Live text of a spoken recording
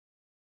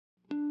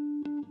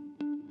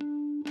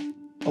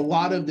a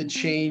lot of the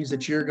change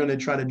that you're going to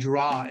try to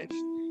drive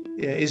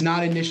is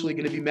not initially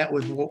going to be met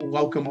with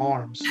welcome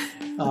arms.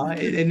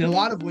 In a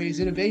lot of ways,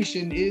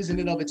 innovation is in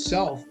and of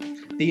itself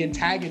the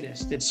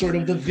antagonist. It's sort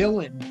of the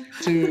villain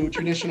to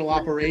traditional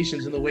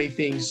operations and the way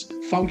things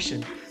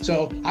function.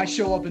 So I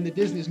show up in the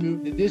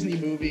Disney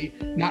movie,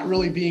 not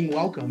really being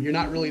welcome. You're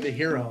not really the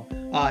hero.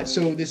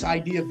 So this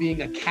idea of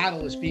being a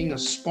catalyst, being a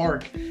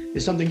spark,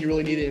 is something you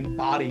really need to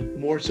embody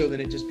more so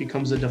than it just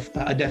becomes a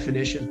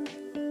definition.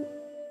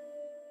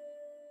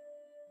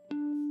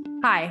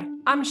 Hi,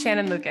 I'm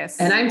Shannon Lucas.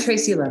 And I'm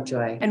Tracy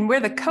Lovejoy. And we're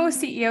the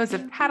co-CEOs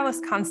of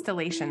Catalyst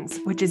Constellations,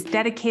 which is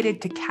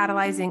dedicated to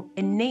catalyzing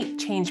innate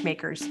change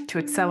makers to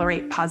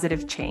accelerate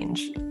positive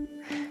change.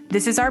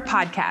 This is our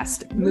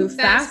podcast, Move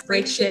Fast,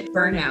 Break Shit,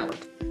 Burn Out,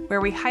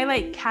 where we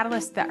highlight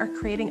catalysts that are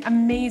creating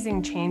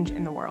amazing change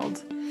in the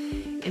world.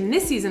 In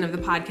this season of the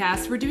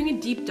podcast, we're doing a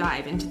deep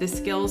dive into the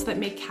skills that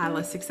make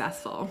catalysts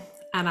successful.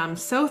 And I'm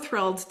so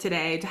thrilled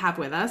today to have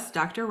with us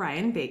Dr.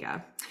 Ryan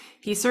Vega.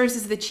 He serves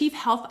as the Chief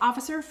Health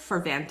Officer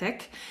for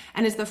Vantic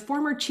and is the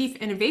former Chief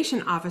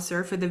Innovation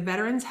Officer for the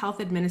Veterans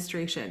Health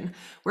Administration,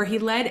 where he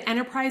led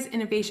enterprise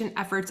innovation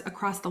efforts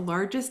across the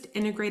largest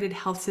integrated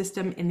health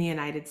system in the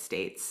United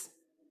States.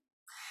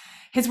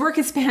 His work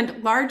has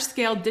spanned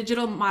large-scale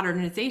digital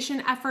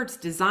modernization efforts,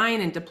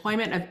 design and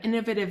deployment of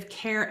innovative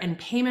care and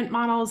payment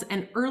models,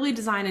 and early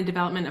design and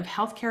development of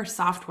healthcare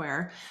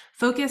software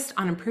focused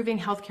on improving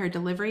healthcare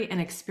delivery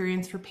and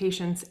experience for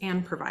patients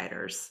and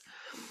providers.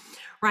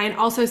 Ryan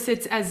also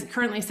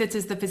currently sits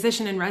as the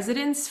physician in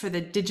residence for the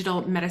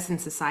Digital Medicine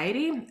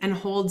Society and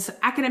holds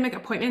academic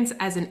appointments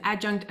as an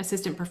adjunct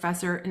assistant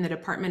professor in the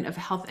Department of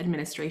Health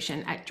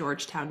Administration at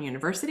Georgetown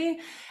University,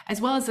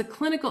 as well as a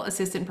clinical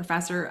assistant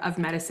professor of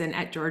medicine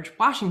at George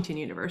Washington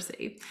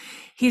University.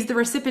 He's the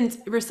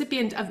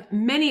recipient of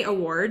many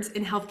awards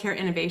in healthcare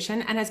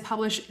innovation and has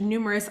published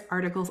numerous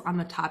articles on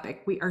the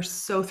topic. We are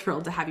so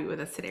thrilled to have you with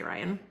us today,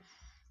 Ryan.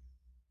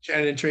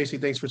 Shannon and Tracy,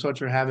 thanks so much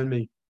for having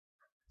me.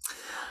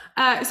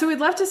 So we'd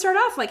love to start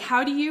off,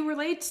 how do you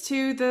relate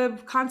to the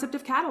concept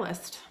of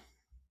catalyst?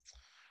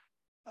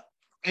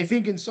 I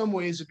think in some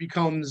ways it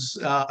becomes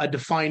a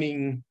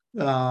defining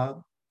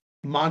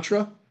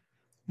mantra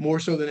more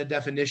so than a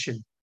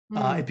definition.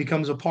 It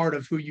becomes a part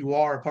of who you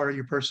are, a part of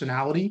your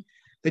personality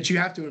that you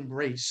have to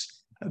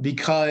embrace,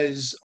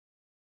 because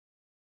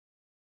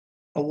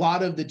a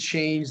lot of the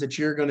change that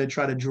you're going to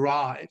try to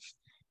drive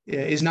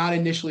is not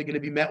initially going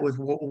to be met with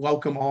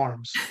welcome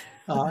arms.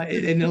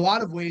 In a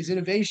lot of ways,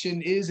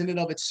 innovation is in and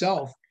of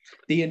itself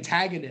the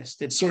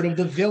antagonist. It's sort of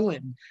the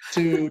villain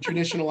to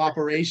traditional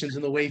operations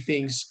and the way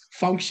things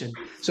function.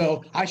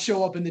 So I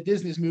show up in the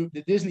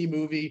Disney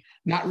movie,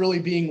 not really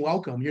being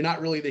welcome. You're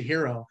not really the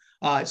hero.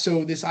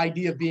 So this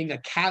idea of being a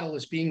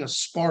catalyst, being a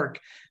spark,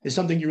 is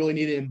something you really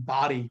need to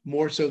embody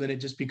more so than it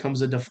just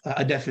becomes a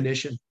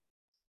definition.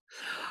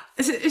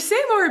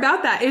 Say more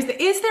about that.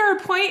 Is there a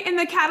point in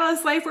the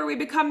catalyst life where we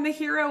become the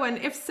hero? And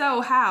if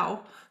so,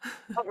 how?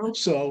 I hope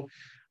so.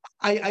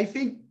 I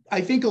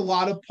think a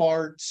lot of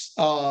parts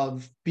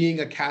of being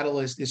a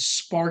catalyst is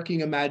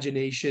sparking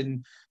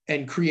imagination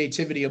and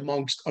creativity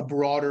amongst a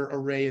broader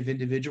array of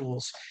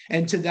individuals.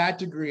 And to that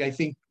degree, I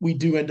think we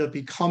do end up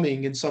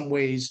becoming, in some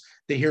ways,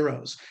 the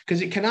heroes,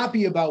 because it cannot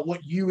be about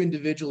what you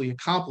individually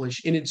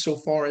accomplish in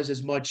insofar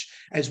as much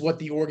as what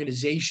the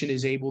organization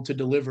is able to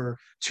deliver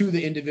to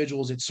the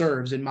individuals it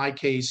serves. In my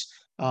case,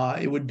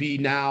 it would be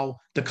now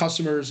the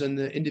customers and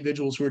the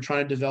individuals who are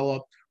trying to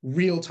develop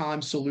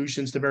real-time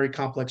solutions to very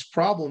complex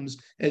problems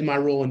in my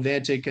role in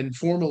Vantic. And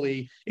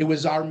formerly, it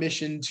was our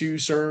mission to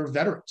serve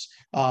veterans,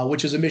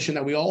 which is a mission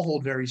that we all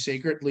hold very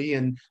sacredly,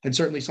 and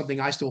certainly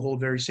something I still hold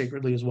very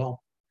sacredly as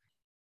well.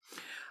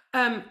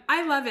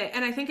 I love it.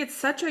 And I think it's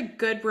such a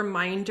good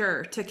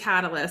reminder to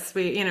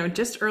catalysts.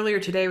 Just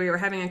earlier today, we were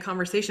having a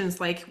conversation. It's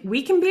like,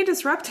 we can be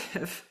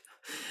disruptive.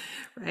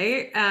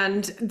 Right.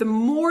 And the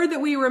more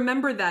that we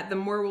remember that, the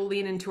more we'll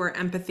lean into our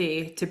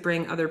empathy to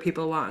bring other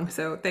people along.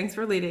 So thanks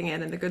for leading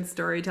in and the good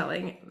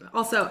storytelling.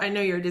 Also, I know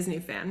you're a Disney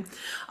fan.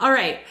 All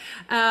right.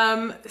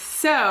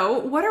 So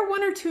what are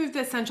one or two of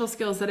the essential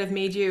skills that have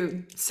made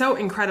you so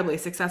incredibly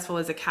successful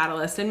as a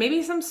catalyst, and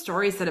maybe some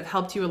stories that have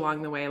helped you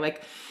along the way?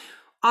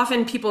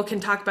 Often people can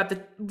talk about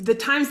the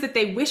times that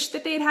they wish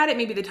that they'd had it,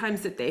 maybe the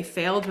times that they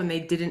failed when they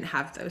didn't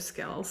have those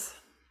skills.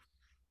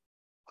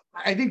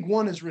 I think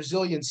one is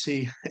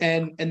resiliency,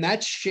 and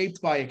that's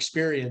shaped by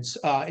experience.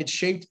 It's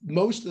shaped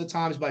most of the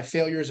times by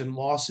failures and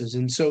losses.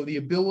 And so the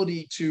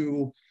ability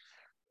to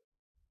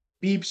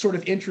be sort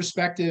of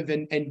introspective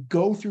and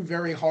go through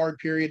very hard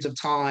periods of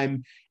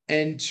time,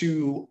 and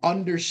to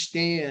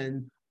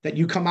understand that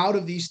you come out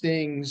of these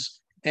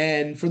things,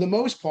 and for the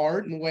most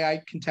part, and the way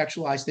I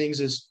contextualize things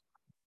is,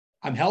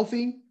 I'm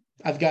healthy,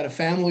 I've got a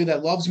family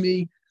that loves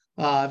me,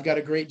 I've got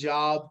a great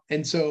job,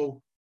 and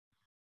so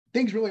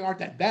things really aren't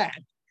that bad.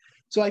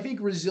 So I think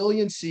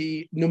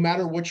resiliency, no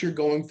matter what you're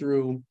going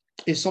through,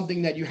 is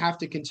something that you have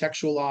to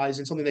contextualize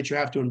and something that you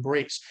have to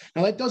embrace.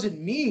 Now, that doesn't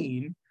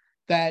mean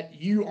that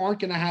you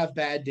aren't going to have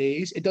bad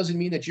days. It doesn't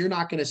mean that you're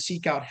not going to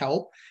seek out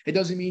help. It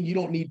doesn't mean you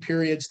don't need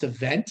periods to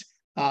vent.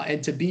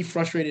 and to be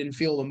frustrated and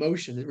feel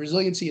emotion.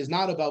 Resiliency is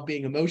not about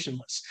being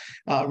emotionless.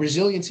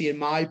 Resiliency, in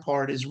my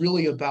part, is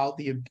really about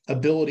the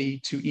ability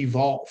to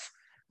evolve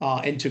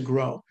and to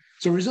grow.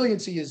 So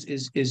resiliency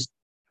is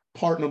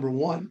part number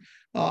one.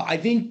 I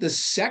think the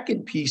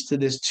second piece to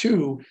this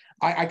too,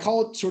 I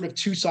call it sort of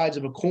two sides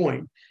of a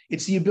coin.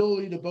 It's the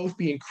ability to both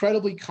be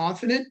incredibly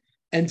confident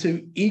and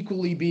to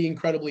equally be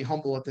incredibly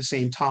humble at the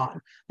same time.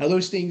 Now,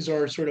 those things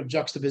are sort of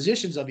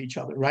juxtapositions of each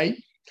other, right?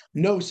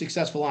 No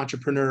successful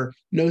entrepreneur,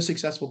 no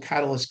successful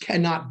catalyst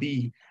cannot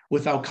be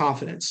without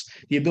confidence.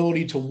 The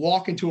ability to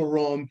walk into a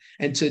room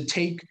and to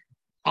take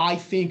I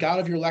think out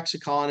of your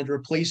lexicon and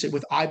replace it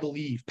with I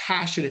believe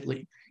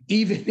passionately,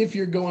 even if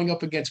you're going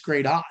up against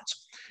great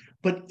odds.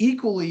 But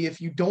equally, if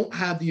you don't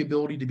have the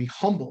ability to be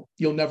humble,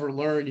 you'll never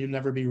learn, you'll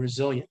never be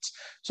resilient.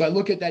 So I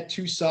look at that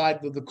two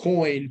sides of the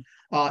coin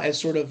as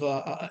sort of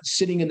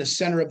sitting in the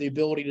center of the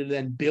ability to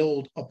then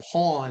build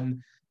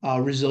upon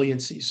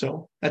resiliency.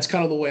 So that's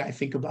kind of the way I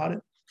think about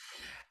it.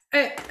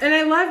 And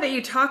I love that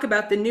you talk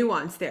about the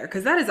nuance there,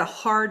 because that is a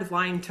hard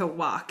line to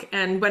walk.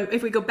 And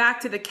if we go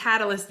back to the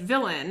catalyst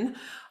villain,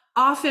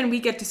 often we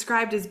get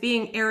described as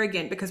being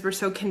arrogant because we're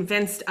so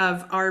convinced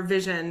of our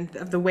vision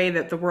of the way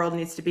that the world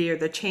needs to be or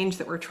the change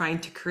that we're trying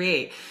to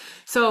create.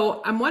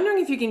 So I'm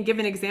wondering if you can give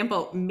an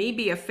example,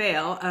 maybe a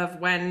fail, of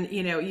when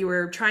you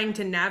were trying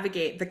to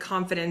navigate the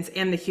confidence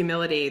and the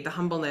humility, the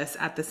humbleness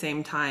at the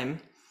same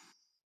time.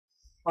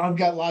 I've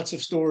got lots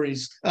of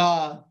stories.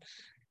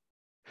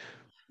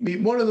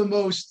 One of the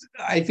most,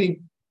 I think,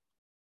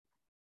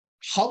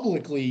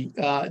 publicly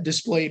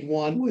displayed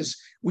one was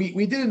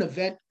we did an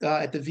event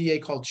at the VA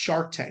called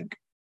Shark Tank.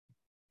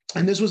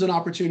 And this was an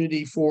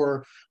opportunity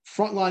for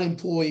frontline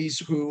employees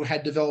who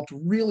had developed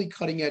really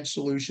cutting edge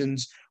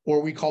solutions,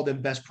 or we call them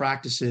best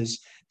practices,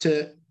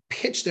 to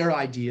pitch their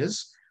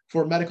ideas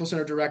for medical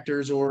center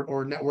directors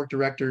or network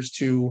directors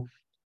to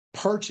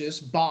purchase,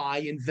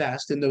 buy,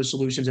 invest in those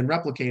solutions and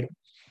replicate them.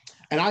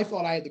 And I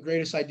thought I had the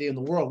greatest idea in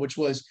the world, which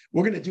was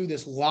we're going to do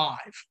this live.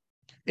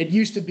 It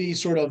used to be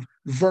sort of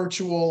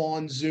virtual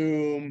on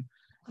Zoom.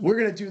 We're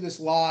going to do this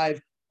live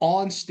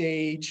on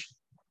stage.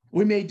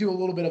 We may do a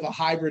little bit of a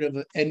hybrid of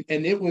it. And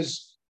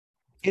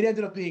it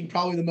ended up being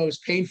probably the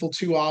most painful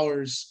 2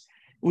 hours.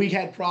 We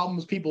had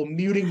problems, people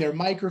muting their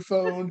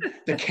microphone.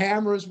 The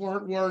cameras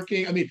weren't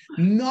working. I mean,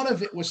 none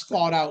of it was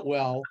thought out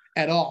well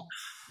at all.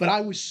 But I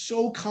was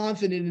so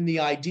confident in the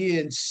idea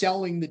and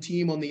selling the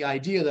team on the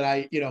idea that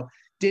I,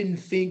 didn't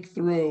think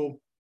through,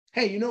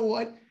 hey, you know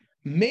what?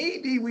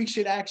 Maybe we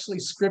should actually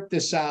script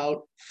this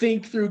out,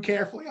 think through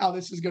carefully how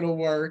this is going to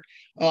work.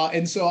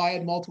 And so I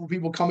had multiple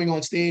people coming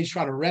on stage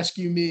trying to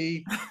rescue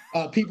me,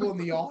 people in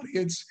the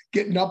audience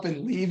getting up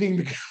and leaving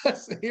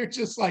because they're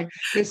just like,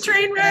 this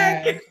train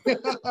wreck.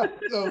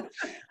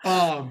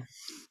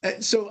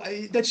 That's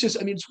just,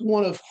 it's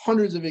one of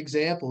hundreds of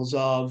examples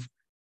of,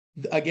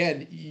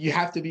 again, you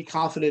have to be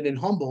confident and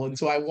humble. And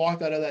so I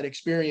walked out of that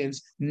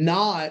experience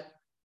not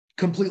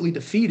completely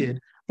defeated,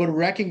 but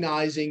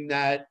recognizing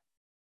that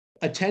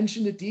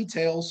attention to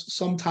details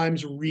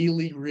sometimes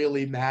really,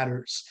 really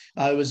matters.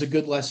 It was a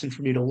good lesson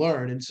for me to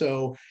learn. And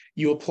so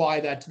you apply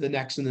that to the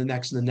next and the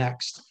next and the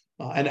next.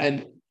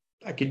 And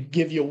I could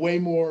give you way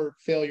more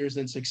failures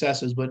than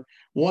successes, but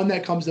one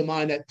that comes to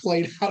mind that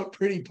played out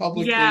pretty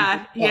publicly.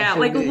 Yeah,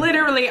 like me.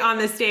 Literally on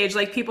the stage,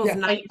 like people's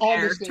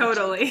nightmare.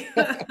 Totally,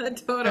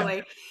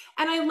 totally.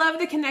 And I love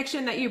the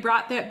connection that you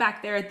brought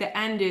back there at the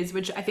end,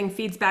 which I think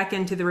feeds back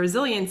into the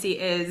resiliency.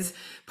 Is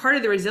part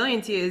of the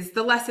resiliency is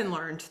the lesson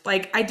learned.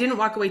 Like, I didn't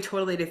walk away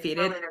totally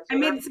defeated. I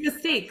made some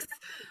mistakes,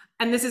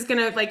 and this is going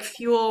to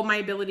fuel my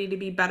ability to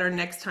be better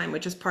next time,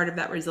 which is part of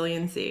that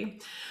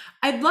resiliency.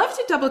 I'd love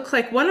to double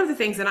click one of the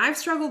things, and I've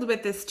struggled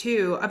with this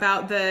too,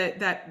 about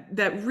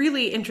that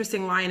really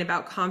interesting line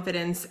about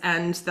confidence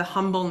and the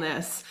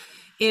humbleness,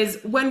 is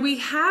when we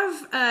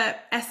have an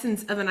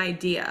essence of an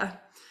idea,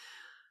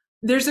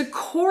 there's a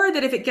core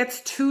that if it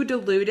gets too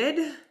diluted,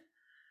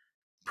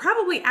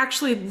 probably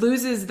actually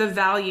loses the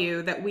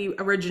value that we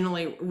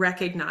originally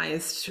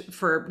recognized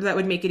that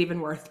would make it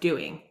even worth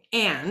doing.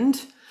 And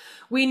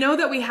we know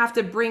that we have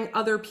to bring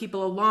other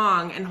people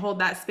along and hold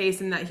that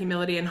space and that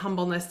humility and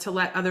humbleness to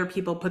let other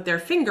people put their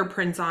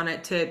fingerprints on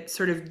it to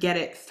sort of get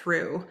it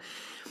through.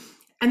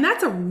 And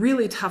that's a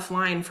really tough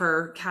line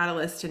for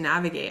catalysts to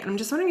navigate. And I'm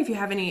just wondering if you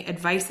have any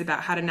advice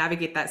about how to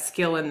navigate that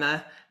skill and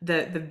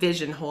the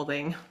vision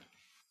holding.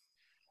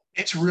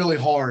 It's really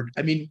hard.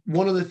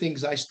 One of the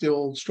things I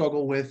still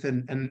struggle with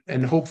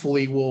and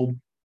hopefully will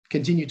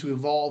continue to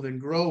evolve and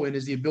grow in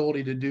is the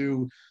ability to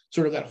do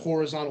sort of that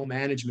horizontal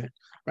management,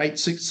 right?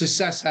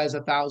 Success has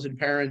 1,000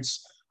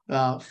 parents,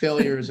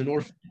 failure is an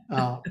orphan.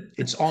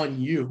 It's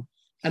on you.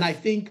 And I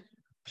think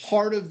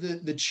part of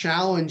the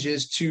challenge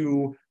is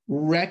to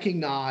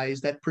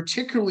recognize that,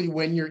 particularly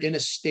when you're in a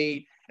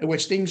state in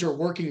which things are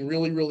working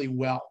really, really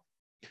well,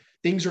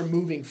 things are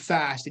moving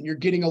fast and you're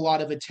getting a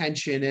lot of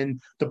attention, and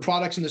the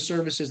products and the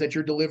services that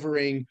you're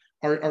delivering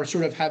are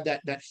sort of have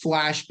that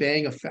flash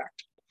bang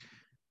effect,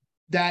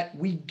 that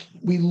we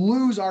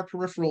lose our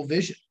peripheral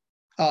vision.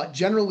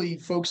 generally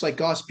folks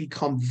like us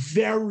become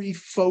very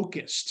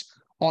focused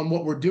on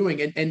what we're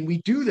doing. And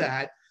we do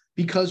that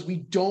because we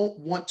don't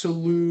want to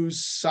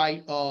lose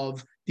sight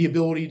of the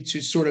ability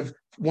to sort of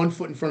one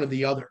foot in front of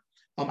the other.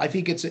 I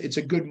think it's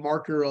a good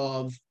marker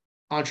of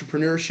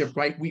entrepreneurship,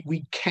 right?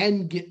 We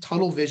can get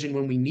tunnel vision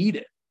when we need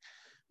it.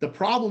 The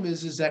problem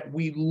is that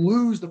we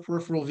lose the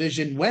peripheral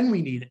vision when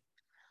we need it.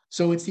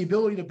 So it's the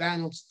ability to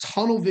balance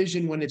tunnel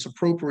vision when it's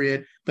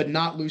appropriate, but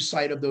not lose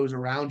sight of those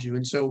around you.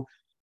 And so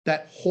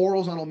that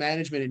horizontal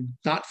management and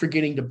not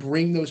forgetting to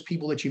bring those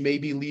people that you may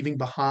be leaving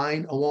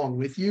behind along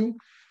with you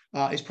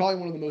is probably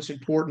one of the most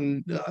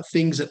important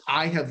things that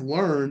I have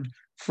learned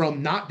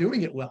from not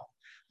doing it well.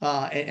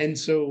 And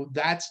so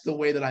that's the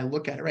way that I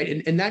look at it,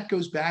 right? And that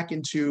goes back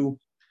into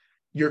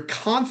your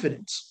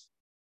confidence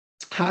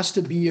has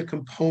to be a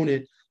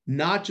component,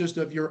 not just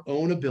of your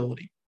own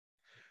ability,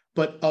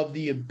 but of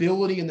the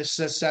ability and the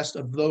success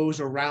of those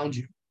around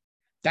you.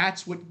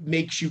 That's what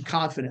makes you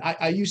confident.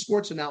 I use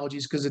sports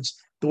analogies because it's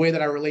the way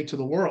that I relate to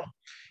the world.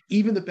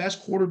 Even the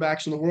best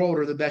quarterbacks in the world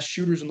or the best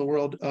shooters in the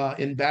world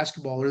in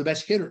basketball or the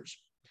best hitters.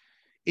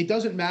 It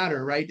doesn't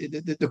matter, right?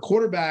 The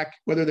quarterback,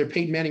 whether they're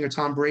Peyton Manning or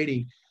Tom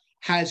Brady,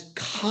 has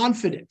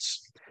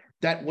confidence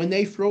that when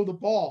they throw the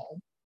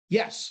ball,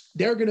 yes,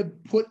 they're going to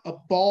put a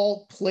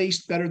ball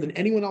placed better than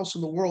anyone else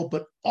in the world,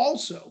 but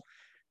also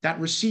that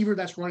receiver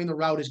that's running the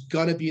route is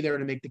going to be there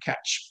to make the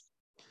catch.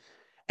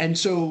 And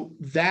so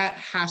that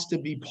has to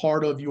be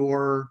part of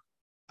your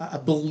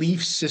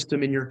belief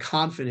system and your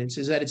confidence,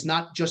 is that it's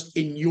not just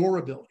in your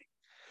ability,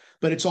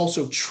 but it's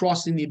also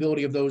trusting the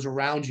ability of those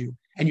around you.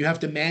 And you have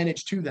to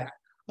manage to that.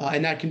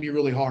 And that can be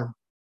really hard.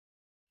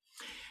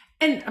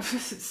 And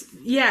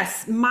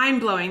yes,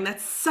 mind blowing.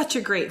 That's such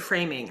a great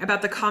framing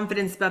about the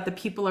confidence about the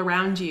people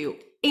around you.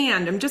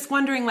 And I'm just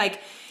wondering,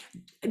 like,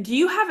 do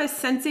you have a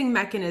sensing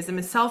mechanism,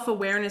 a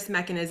self-awareness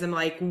mechanism,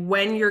 like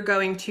when you're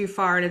going too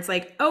far and it's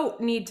like, oh,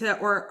 need to,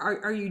 or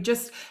are you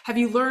just, have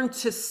you learned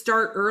to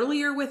start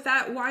earlier with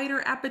that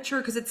wider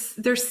aperture? Because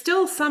there's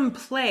still some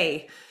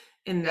play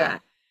in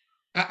that.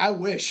 Yeah, I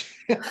wish.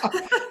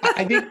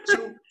 I think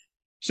so.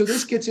 So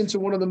this gets into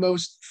one of the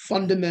most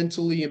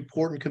fundamentally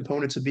important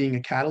components of being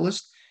a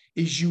catalyst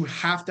is you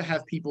have to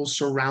have people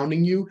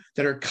surrounding you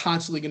that are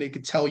constantly going to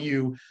tell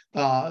you,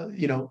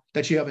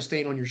 that you have a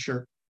stain on your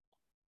shirt.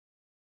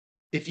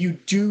 If you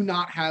do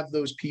not have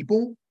those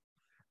people,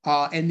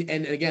 and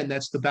again,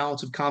 that's the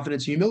balance of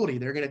confidence and humility.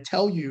 They're going to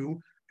tell you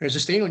there's a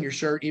stain on your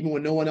shirt, even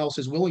when no one else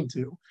is willing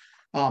to.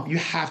 You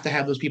have to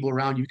have those people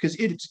around you because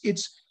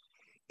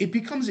it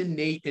becomes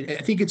innate. And I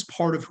think it's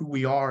part of who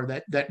we are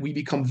that we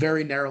become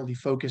very narrowly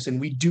focused and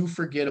we do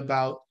forget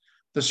about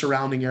the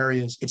surrounding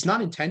areas. It's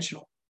not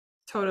intentional.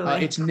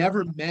 Totally. It's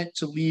never meant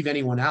to leave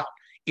anyone out.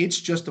 It's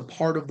just a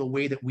part of the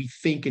way that we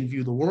think and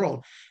view the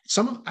world.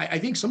 I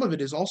think some of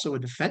it is also a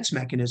defense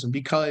mechanism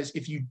because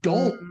if you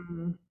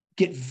don't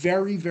get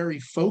very, very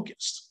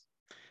focused,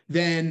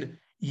 then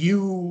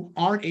you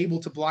aren't able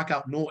to block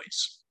out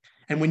noise.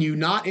 And when you're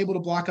not able to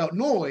block out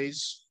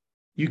noise,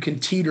 you can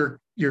teeter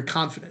your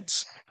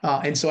confidence.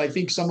 And so I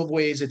think some of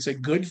ways it's a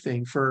good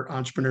thing for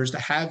entrepreneurs to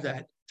have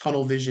that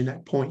tunnel vision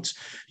at points.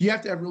 You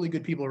have to have really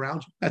good people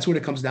around you. That's what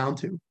it comes down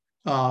to.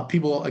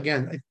 People,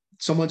 again,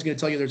 someone's going to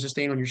tell you there's a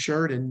stain on your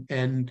shirt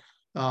and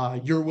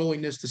your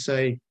willingness to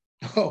say,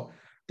 oh,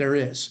 there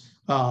is.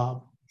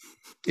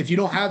 If you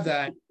don't have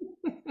that,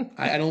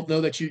 I don't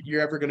know that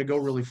you're ever going to go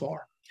really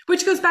far.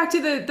 Which goes back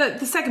to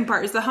the second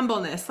part is the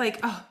humbleness. Like,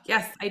 oh,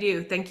 yes, I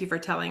do. Thank you for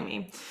telling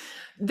me.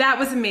 That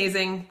was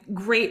amazing.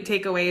 Great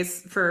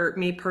takeaways for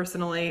me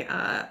personally.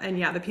 And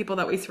yeah, the people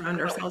that we surround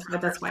ourselves with,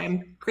 that's why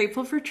I'm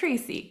grateful for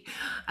Tracy.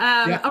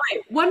 All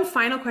right. One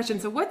final question.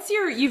 So what's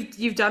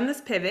you've done this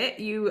pivot.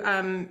 You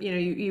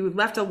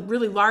left a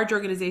really large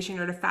organization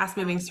or a fast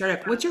moving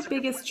startup. What's your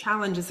biggest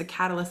challenge as a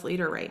Catalyst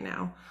leader right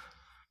now?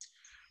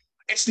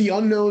 It's the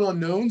unknown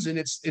unknowns, and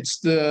it's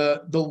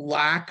the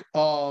lack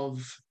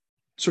of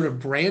sort of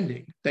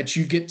branding that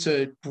you get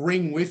to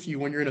bring with you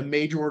when you're in a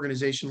major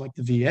organization like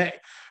the VA,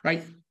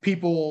 right?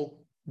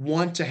 People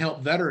want to help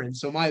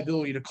veterans. So my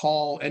ability to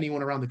call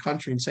anyone around the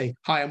country and say,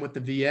 hi, I'm with the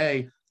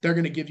VA, they're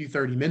going to give you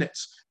 30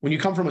 minutes. When you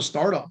come from a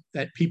startup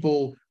that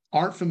people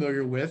aren't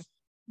familiar with,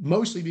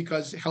 mostly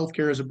because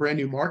healthcare is a brand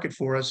new market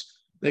for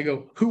us, they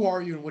go, who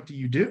are you and what do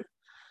you do?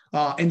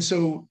 And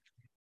so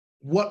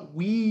what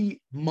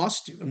we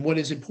must do and what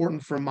is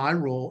important for my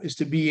role is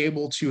to be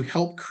able to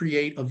help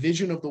create a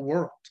vision of the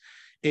world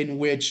in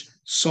which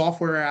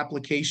software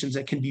applications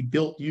that can be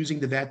built using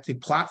the Vega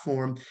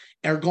platform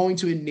are going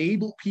to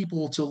enable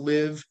people to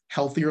live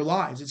healthier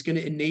lives. It's going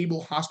to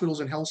enable hospitals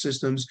and health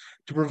systems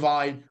to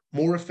provide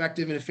more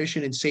effective and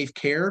efficient and safe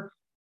care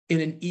in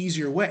an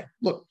easier way.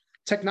 Look,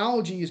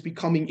 technology is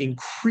becoming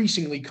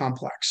increasingly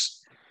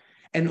complex.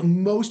 And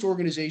most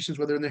organizations,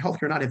 whether in the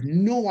healthcare or not, have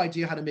no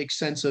idea how to make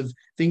sense of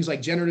things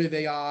like generative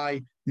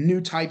AI,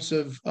 new types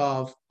of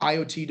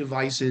IoT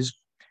devices.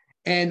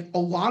 And a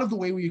lot of the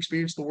way we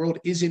experience the world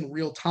is in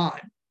real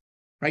time.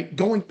 right?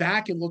 Going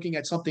back and looking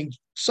at something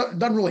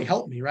doesn't really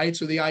help me, right?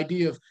 So the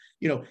idea of,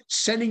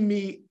 sending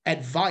me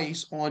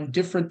advice on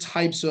different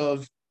types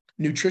of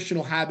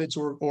nutritional habits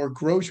or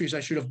groceries I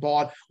should have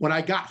bought when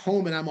I got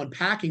home and I'm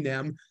unpacking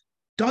them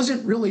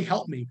doesn't really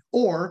help me.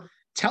 Or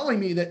telling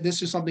me that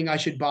this is something I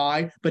should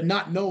buy, but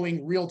not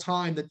knowing real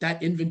time that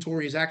that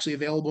inventory is actually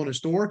available in a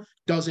store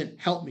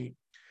doesn't help me.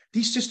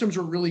 These systems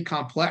are really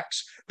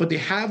complex, but they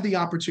have the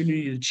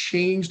opportunity to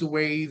change the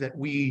way that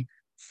we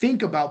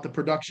think about the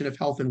production of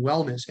health and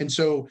wellness. And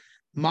so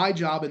my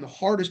job and the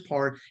hardest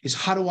part is,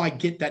 how do I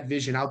get that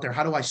vision out there?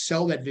 How do I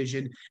sell that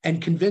vision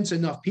and convince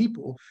enough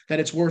people that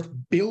it's worth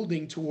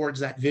building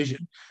towards that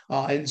vision?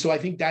 And so I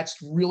think that's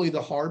really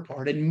the hard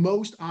part. And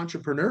most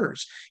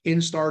entrepreneurs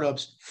in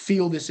startups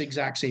feel this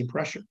exact same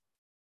pressure.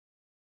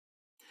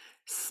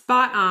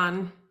 Spot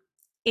on.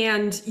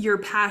 And your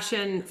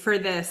passion for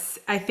this,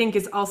 I think,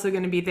 is also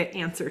going to be the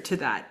answer to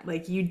that.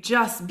 Like, you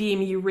just beam,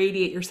 you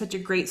radiate. You're such a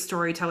great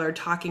storyteller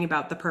talking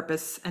about the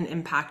purpose and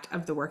impact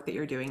of the work that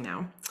you're doing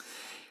now.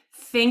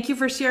 Thank you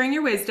for sharing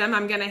your wisdom.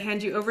 I'm going to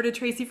hand you over to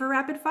Tracy for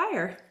rapid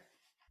fire.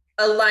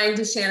 Aligned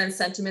to Shannon's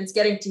sentiments,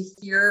 getting to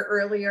hear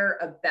earlier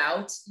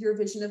about your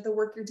vision of the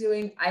work you're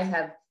doing, I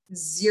have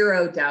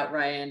zero doubt,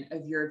 Ryan,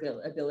 of your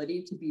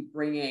ability to be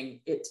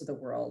bringing it to the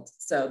world.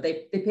 So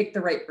they picked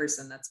the right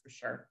person, that's for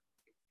sure.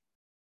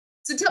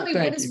 So tell me,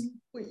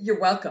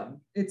 you're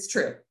welcome. It's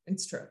true.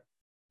 It's true.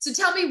 So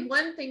tell me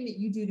one thing that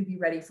you do to be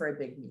ready for a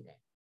big meeting.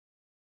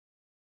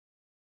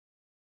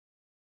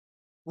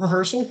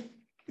 Rehearsal.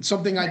 It's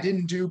something I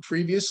didn't do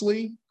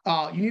previously.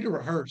 You need to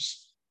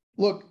rehearse.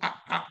 Look,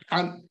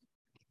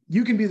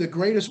 you can be the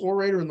greatest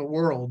orator in the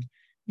world.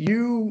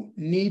 You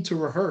need to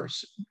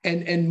rehearse.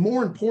 And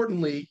more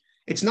importantly,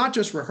 it's not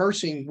just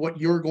rehearsing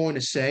what you're going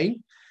to say,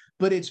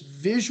 but it's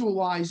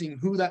visualizing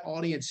who that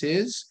audience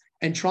is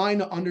and trying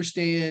to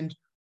understand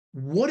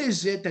what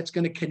is it that's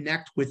going to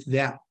connect with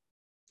them.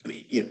 I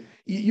mean,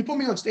 you put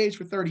me on stage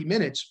for 30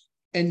 minutes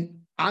and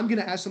I'm going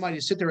to ask somebody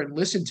to sit there and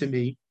listen to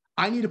me.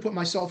 I need to put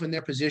myself in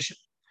their position.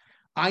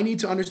 I need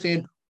to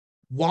understand,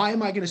 why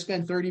am I going to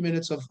spend 30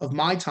 minutes of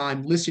my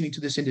time listening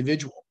to this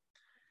individual?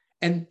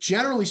 And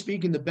generally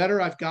speaking, the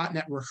better I've gotten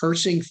at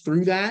rehearsing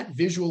through that,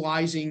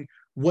 visualizing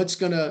what's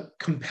going to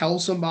compel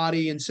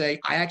somebody and say,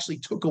 I actually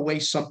took away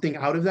something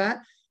out of that,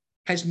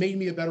 has made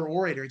me a better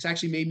orator. It's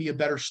actually made me a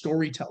better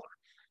storyteller.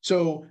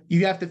 So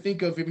you have to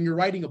think of, when you're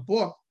writing a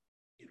book,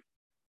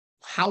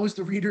 how is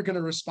the reader going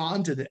to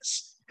respond to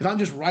this? If I'm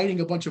just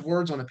writing a bunch of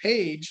words on a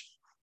page,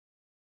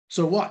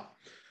 so what?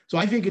 So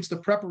I think it's the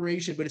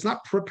preparation, but it's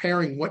not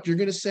preparing what you're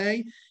going to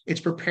say. It's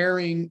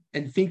preparing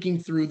and thinking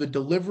through the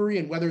delivery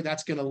and whether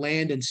that's going to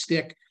land and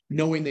stick,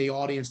 knowing the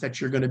audience that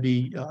you're going to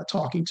be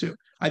talking to.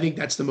 I think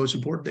that's the most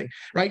important thing,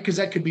 right? Because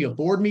that could be a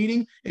board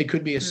meeting. It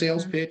could be a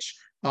sales pitch.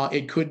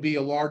 It could be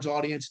a large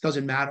audience. It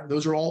doesn't matter.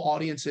 Those are all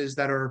audiences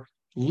that are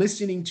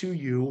listening to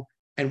you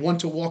and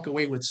want to walk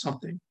away with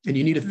something. And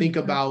you need to think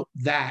about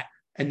that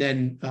and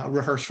then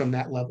rehearse from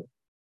that level.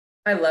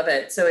 I love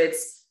it. So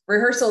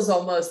rehearsal is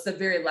almost the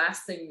very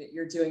last thing that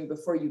you're doing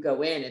before you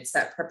go in. It's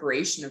that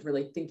preparation of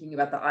really thinking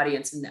about the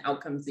audience and the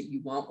outcomes that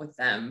you want with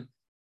them,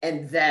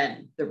 and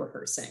then the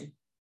rehearsing.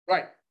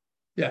 Right.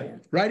 Yeah.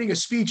 Writing a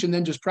speech and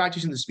then just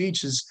practicing the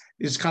speech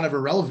is kind of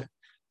irrelevant,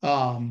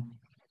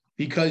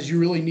 because you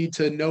really need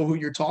to know who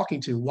you're talking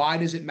to. Why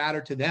does it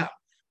matter to them?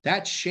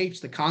 That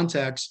shapes the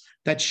context,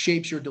 that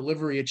shapes your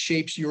delivery. It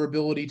shapes your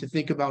ability to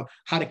think about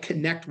how to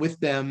connect with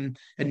them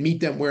and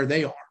meet them where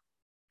they are.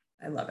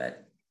 I love it.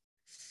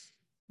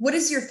 What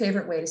is your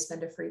favorite way to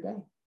spend a free day?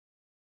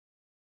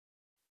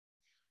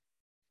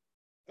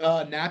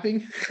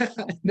 Napping.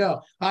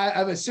 No, I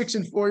have a 6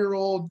 and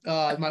 4-year-old.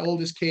 My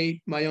oldest,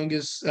 Kate, my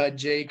youngest,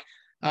 Jake.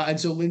 And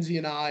so Lindsay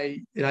and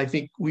I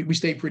think we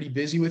stay pretty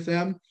busy with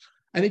them.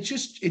 And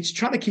it's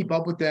trying to keep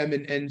up with them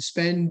and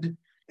spend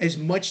as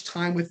much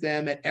time with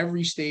them at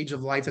every stage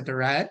of life that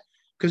they're at.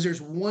 Because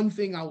there's one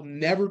thing I'll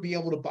never be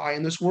able to buy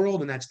in this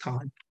world, and that's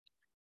time.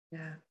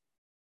 Yeah.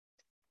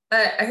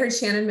 I heard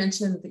Shannon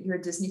mention that you're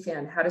a Disney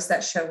fan. How does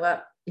that show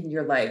up in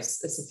your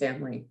lives as a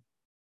family?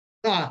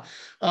 I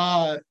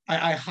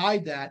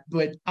hide that,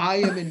 but I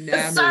am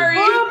enamored. Sorry.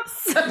 No.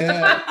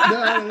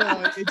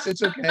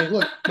 It's okay.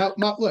 Look,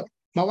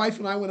 my wife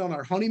and I went on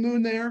our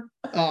honeymoon there.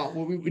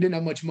 We didn't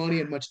have much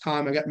money and much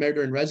time. I got married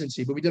during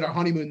residency, but we did our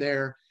honeymoon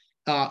there.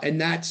 And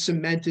that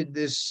cemented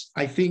this,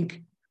 I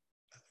think,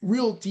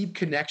 real deep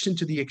connection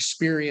to the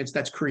experience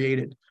that's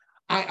created.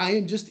 I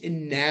am just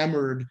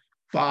enamored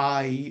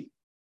by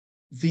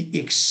the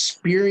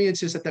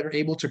experiences that they're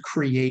able to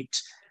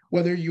create,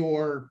 whether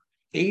you're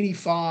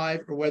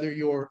 85 or whether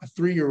you're a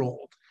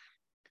 3-year-old.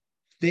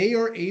 They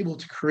are able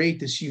to create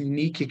this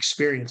unique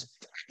experience.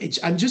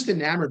 I'm just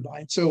enamored by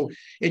it. So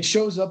it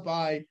shows up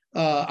by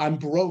I'm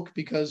broke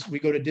because we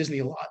go to Disney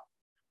a lot.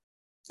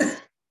 Did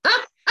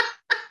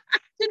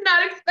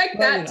not expect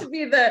that to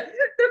be the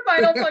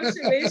final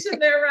punctuation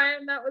there,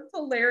 Ryan. That was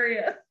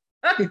hilarious.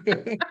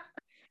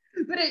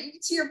 But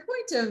to your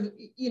point of,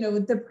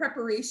 the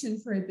preparation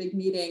for a big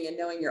meeting and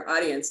knowing your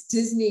audience,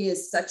 Disney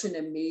is such an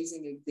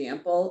amazing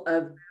example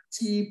of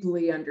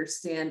deeply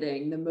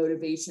understanding the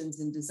motivations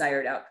and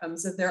desired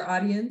outcomes of their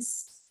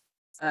audience.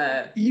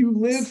 You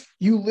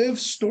live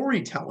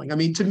storytelling. I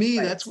mean, to me,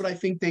 right. That's what I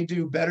think they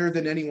do better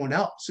than anyone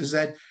else, is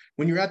that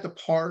when you're at the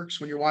parks,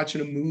 when you're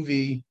watching a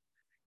movie,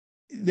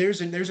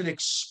 there's an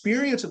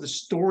experience of the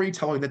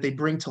storytelling that they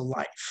bring to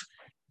life.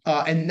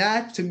 And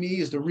that to me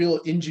is the real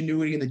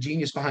ingenuity and the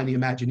genius behind the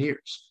Imagineers.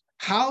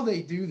 How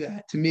they do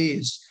that to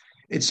me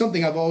it's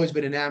something I've always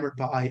been enamored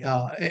by,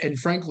 and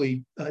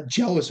frankly,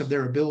 jealous of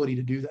their ability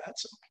to do that.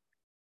 So.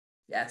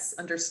 Yes,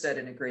 understood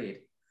and agreed.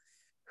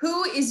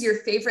 Who is your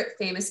favorite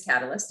famous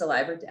catalyst,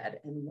 alive or dead,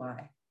 and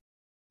why?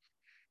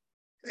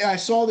 Yeah, I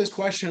saw this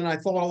question and I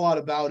thought a lot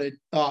about it,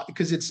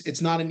 because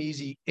it's not an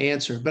easy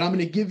answer. But I'm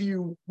going to give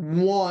you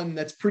one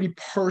that's pretty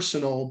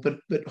personal, but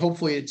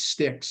hopefully it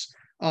sticks.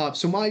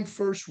 So my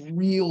first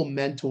real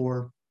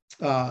mentor,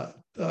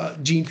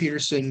 Gene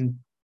Peterson,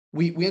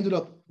 we ended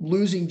up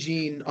losing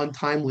Gene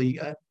untimely.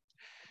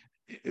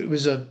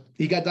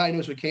 He got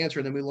diagnosed with cancer,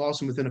 and then we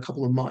lost him within a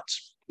couple of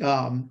months.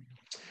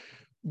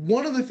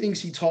 One of the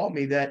things he taught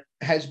me that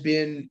has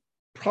been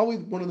probably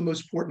one of the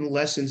most important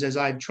lessons as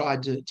I've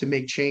tried to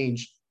make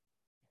change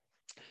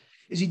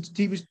is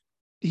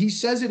he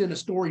says it in a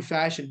story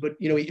fashion, but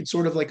it's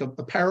sort of like a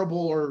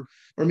parable or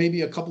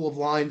maybe a couple of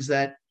lines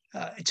that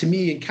to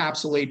me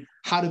encapsulate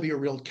how to be a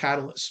real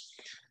catalyst.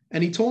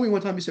 And he told me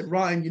one time, he said,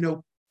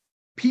 Ryan,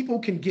 people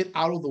can get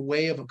out of the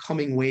way of a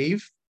coming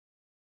wave,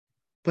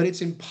 but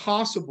it's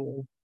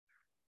impossible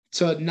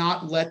to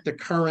not let the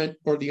current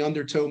or the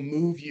undertow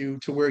move you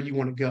to where you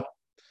want to go.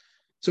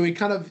 So he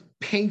kind of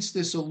paints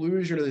this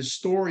illusion or this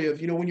story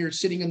of, when you're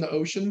sitting in the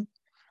ocean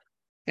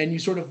and you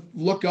sort of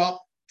look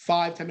up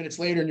 5-10 minutes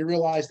later and you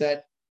realize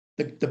that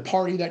the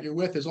party that you're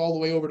with is all the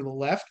way over to the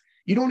left,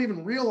 you don't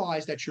even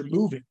realize that you're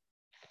moving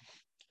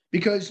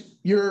because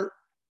you're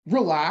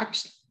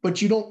relaxed,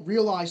 but you don't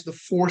realize the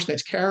force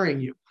that's carrying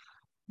you.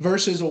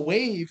 Versus a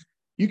wave,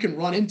 you can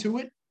run into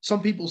it.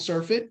 Some people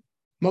surf it.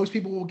 Most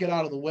people will get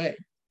out of the way.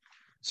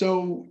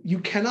 So you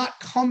cannot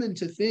come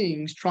into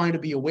things trying to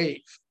be a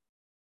wave.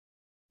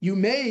 You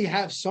may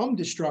have some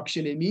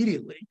destruction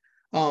immediately,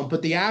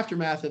 but the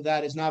aftermath of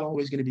that is not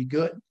always going to be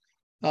good.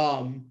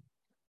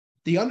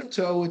 The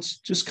undertow, it's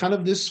just kind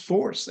of this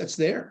force that's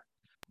there,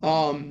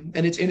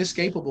 and it's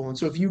inescapable. And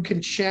so if you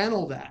can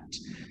channel that,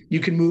 you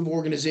can move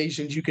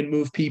organizations, you can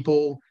move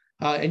people,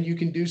 and you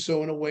can do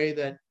so in a way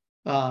that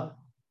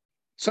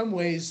some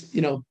ways,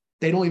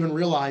 they don't even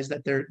realize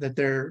that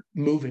they're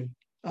moving.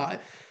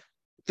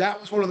 That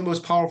was one of the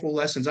most powerful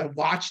lessons. I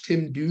watched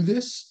him do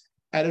this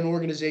at an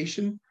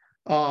organization.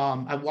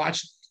 I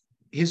watched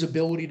his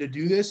ability to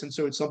do this. And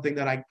so it's something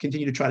that I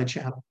continue to try to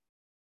channel.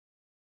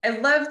 I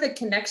love the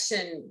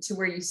connection to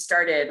where you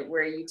started,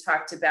 where you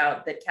talked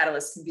about that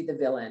catalyst can be the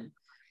villain,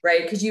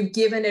 right? Because you've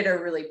given it a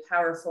really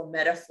powerful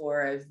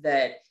metaphor of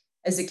that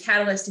as a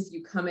catalyst, if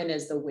you come in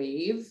as the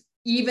wave,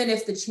 even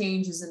if the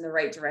change is in the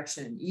right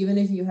direction, even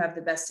if you have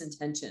the best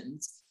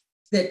intentions,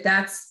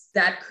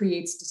 that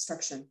creates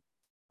destruction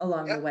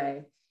along the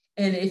way.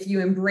 And if you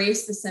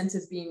embrace the sense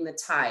of being the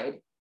tide,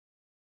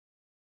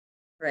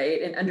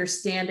 right, and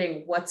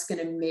understanding what's going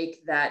to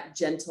make that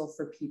gentle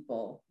for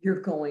people,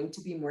 you're going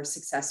to be more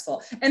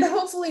successful and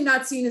hopefully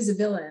not seen as a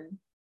villain.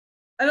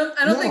 I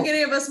don't think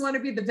any of us want to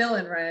be the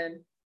villain,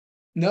 Ryan.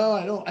 No,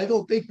 I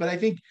don't think, but I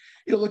think,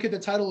 look at the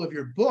title of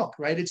your book,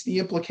 right? It's the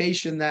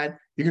implication that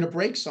you're going to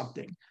break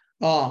something.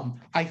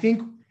 I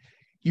think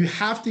you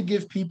have to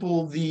give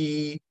people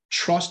the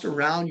trust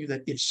around you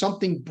that if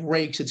something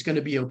breaks, it's going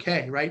to be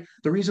okay, right?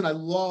 The reason I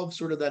love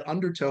sort of that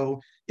undertow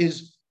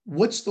is,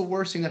 what's the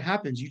worst thing that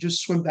happens? You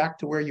just swim back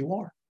to where you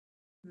are.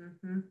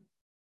 Mm-hmm.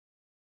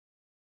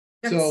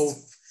 So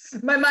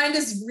my mind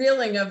is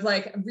reeling of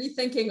like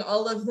rethinking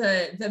all of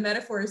the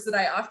metaphors that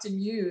I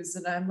often use.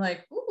 And I'm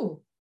like,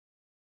 ooh,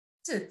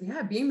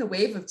 being the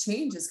wave of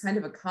change is kind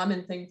of a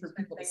common thing for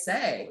people to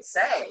say.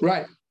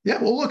 Right.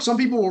 Yeah. Well, look, some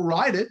people will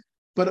ride it,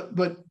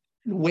 but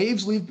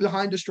waves leave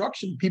behind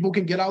destruction. People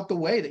can get out the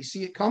way. They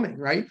see it coming,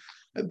 right?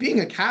 Being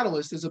a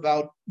catalyst is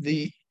about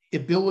the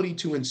ability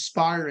to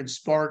inspire and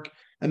spark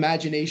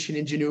imagination,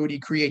 ingenuity,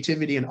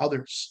 creativity in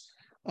others.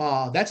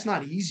 That's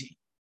not easy.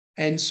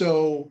 And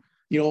so,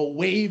 a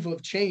wave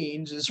of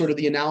change is sort of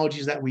the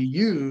analogies that we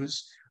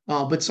use.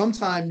 But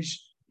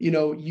sometimes,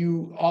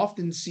 you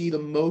often see the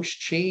most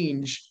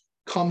change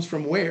comes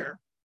from where?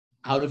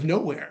 Out of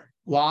nowhere.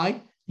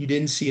 Why? You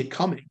didn't see it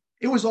coming.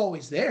 It was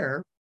always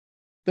there,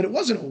 but it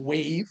wasn't a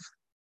wave.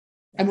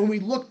 And when we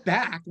look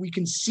back, we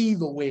can see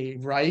the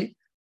wave, right?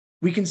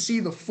 We can see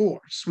the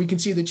force. We can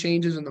see the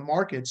changes in the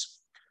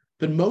markets.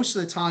 But most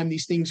of the time,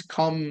 these things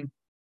come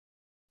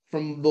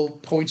from the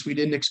points we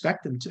didn't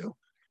expect them to.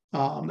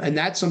 And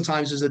that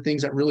sometimes is the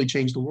things that really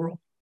change the world.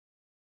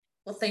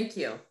 Well, thank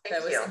you.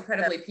 That was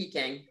incredibly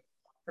piquing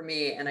for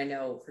me, and I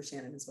know for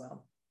Shannon as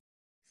well.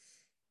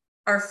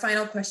 Our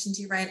final question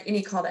to you, Ryan,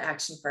 any call to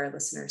action for our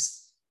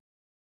listeners?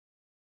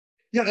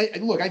 Yeah,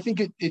 look, I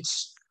think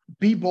it's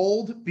be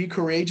bold, be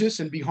courageous,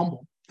 and be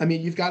humble. I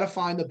mean, you've got to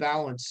find the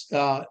balance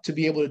to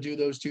be able to do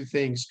those two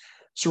things.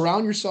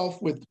 Surround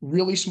yourself with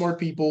really smart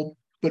people,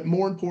 but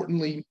more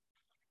importantly,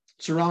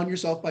 surround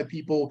yourself by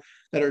people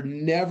that are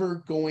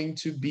never going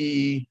to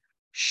be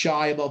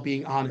shy about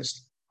being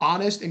honest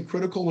and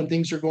critical when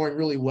things are going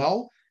really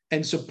well,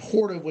 and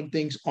supportive when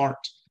things aren't.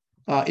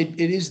 It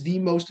is the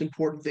most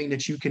important thing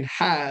that you can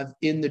have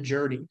in the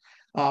journey.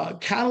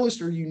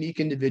 Catalysts are unique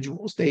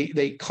individuals.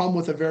 They come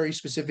with a very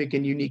specific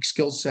and unique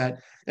skill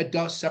set that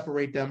does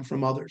separate them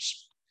from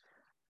others.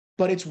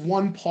 But it's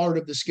one part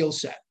of the skill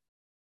set.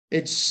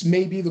 It's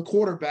maybe the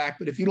quarterback,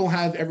 but if you don't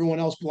have everyone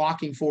else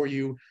blocking for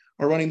you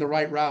or running the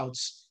right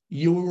routes,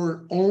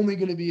 you're only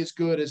going to be as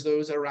good as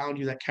those around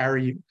you that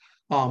carry you.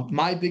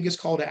 My biggest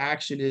call to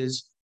action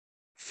is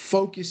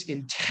focus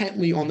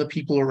intently on the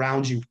people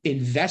around you,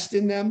 invest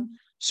in them,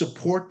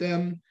 support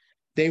them.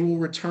 They will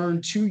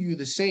return to you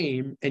the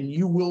same, and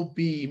you will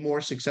be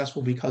more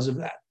successful because of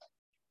that.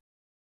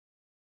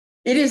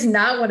 It is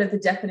not one of the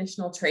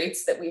definitional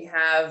traits that we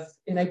have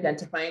in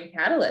identifying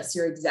catalysts.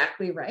 You're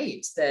exactly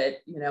right that,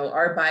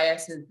 our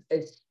bias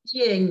is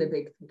seeing the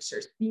big picture,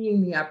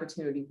 seeing the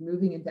opportunities,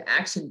 moving into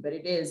action, but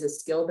it is a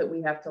skill that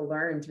we have to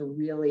learn to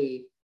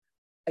really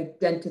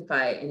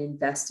identify and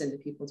invest in the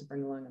people to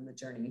bring along on the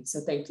journey. So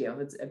thank you.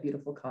 It's a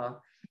beautiful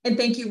call. And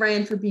thank you,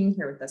 Ryan, for being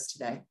here with us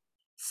today.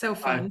 So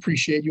fun. I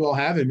appreciate you all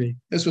having me.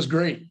 This was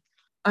great.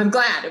 I'm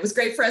glad. It was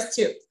great for us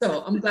too.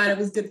 So I'm glad it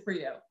was good for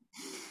you.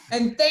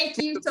 And thank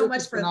you so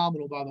much for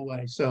phenomenal, by the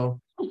way. So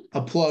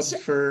a plug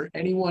for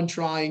anyone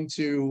trying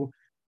to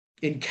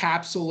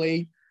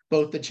encapsulate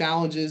both the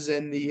challenges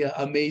and the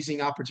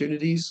amazing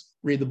opportunities.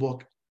 Read the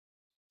book.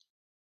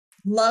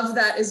 Love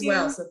that as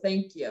well. So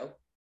thank you.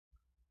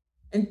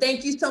 And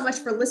thank you so much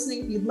for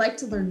listening. If you'd like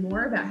to learn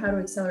more about how to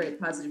accelerate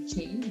positive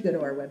change, go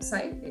to our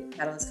website at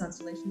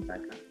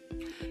catalystconstellations.com.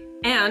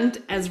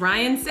 And as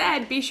Ryan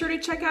said, be sure to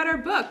check out our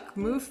book,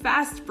 Move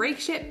Fast, Break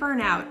Shit,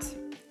 Burnout.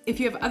 If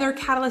you have other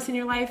catalysts in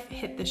your life,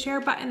 hit the share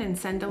button and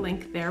send a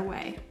link their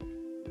way.